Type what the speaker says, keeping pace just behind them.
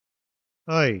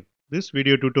Hi, this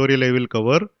video tutorial I will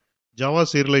cover Java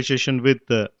serialization with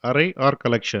array or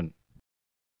collection.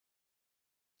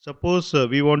 Suppose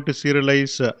we want to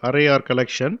serialize array or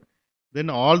collection,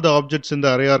 then all the objects in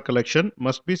the array or collection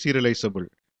must be serializable.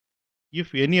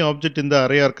 If any object in the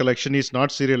array or collection is not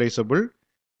serializable,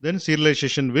 then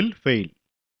serialization will fail.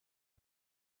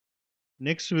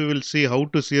 Next we will see how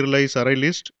to serialize array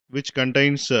list which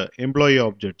contains employee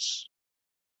objects.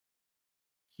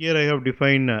 Here I have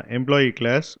defined employee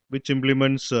class which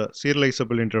implements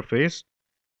serializable interface,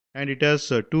 and it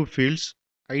has two fields,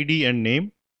 ID and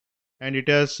name, and it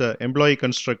has employee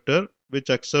constructor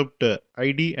which accept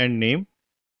ID and name.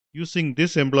 Using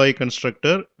this employee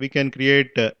constructor we can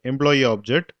create employee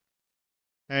object,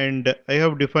 and I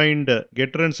have defined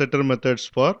getter and setter methods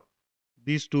for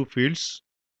these two fields.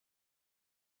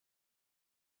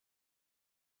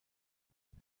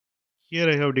 Here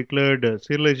I have declared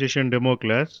serialization demo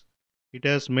class. It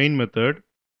has main method.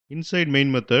 Inside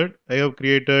main method I have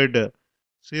created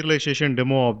serialization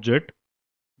demo object.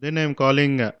 Then I am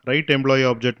calling write employee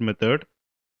object method.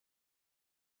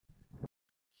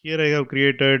 Here I have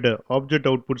created object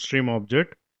output stream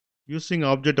object using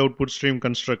object output stream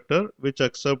constructor which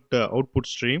accept output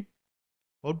stream.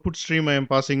 Output stream I am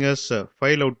passing as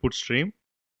file output stream.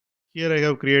 Here I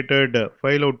have created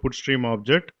file output stream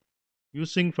object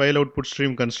using file output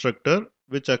stream constructor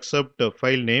which accept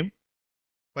file name.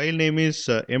 File name is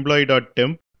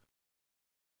employee.temp.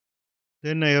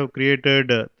 Then I have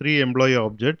created three employee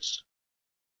objects.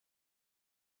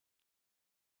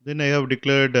 Then I have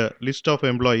declared list of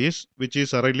employees which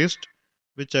is array list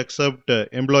which accept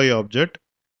employee object.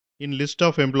 In list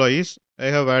of employees I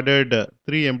have added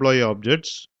three employee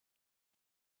objects.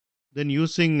 Then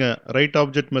using write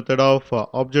object method of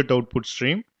object output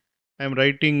stream I am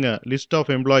writing list of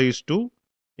employees to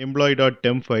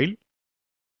employee.temp file.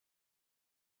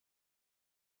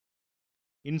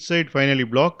 Inside finally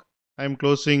block I am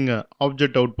closing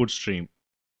object output stream.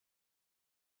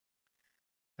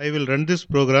 I will run this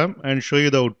program and show you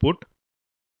the output.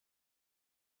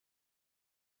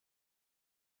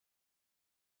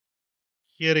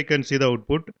 Here you can see the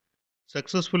output.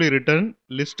 Successfully return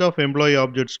list of employee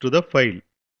objects to the file.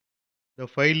 The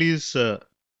file is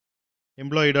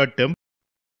employee.temp.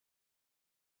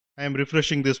 I am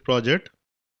refreshing this project.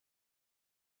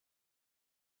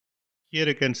 Here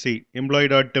you can see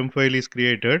employee.temp file is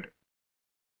created,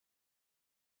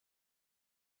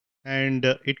 and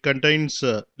it contains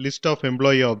a list of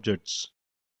employee objects.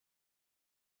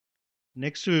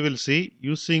 Next we will see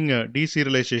using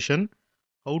deserialization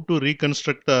how to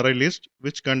reconstruct the array list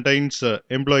which contains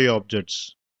employee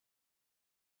objects.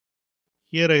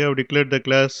 Here I have declared the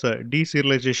class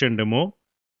deserialization demo.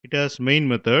 It has main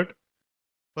method.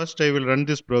 First I will run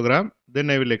this program, then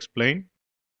I will explain.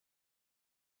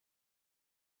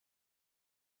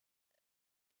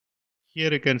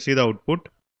 Here you can see the output.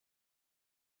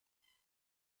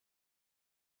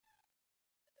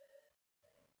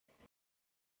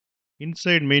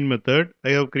 Inside main method I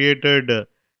have created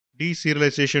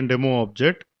deserialization demo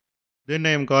object. Then I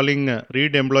am calling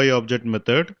read employee object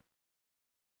method.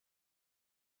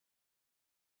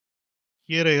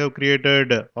 Here I have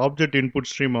created object input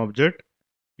stream object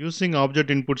using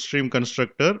object input stream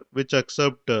constructor which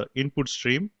accept input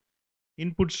stream.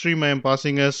 Input stream I am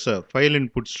passing as file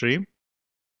input stream.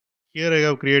 Here I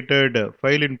have created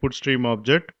file input stream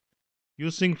object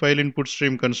using file input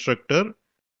stream constructor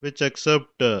which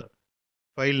accept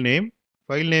file name.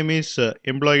 File name is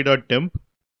employee.temp.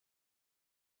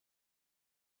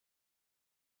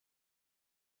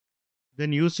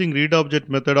 Then using read object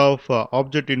method of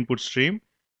object input stream,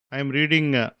 I am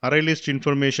reading array list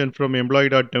information from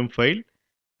employee.temp file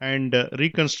and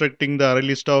reconstructing the array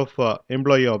list of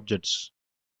employee objects.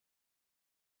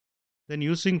 Then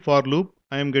using for loop,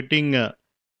 I am getting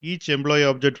each employee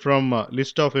object from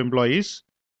list of employees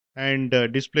and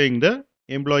displaying the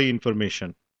employee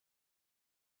information.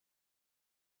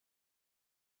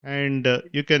 And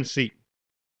you can see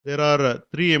there are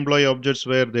three employee objects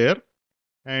were there,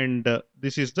 and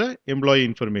this is the employee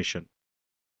information.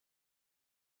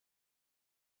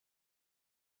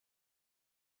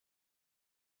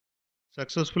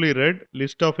 Successfully read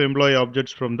list of employee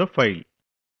objects from the file.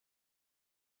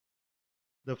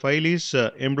 The file is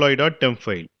employee.temp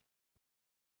file.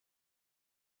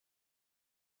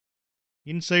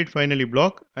 Inside finally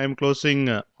block I am closing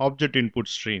object input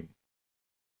stream.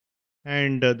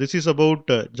 And this is about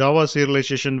Java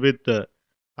serialization with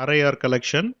array or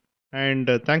collection, and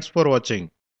thanks for watching.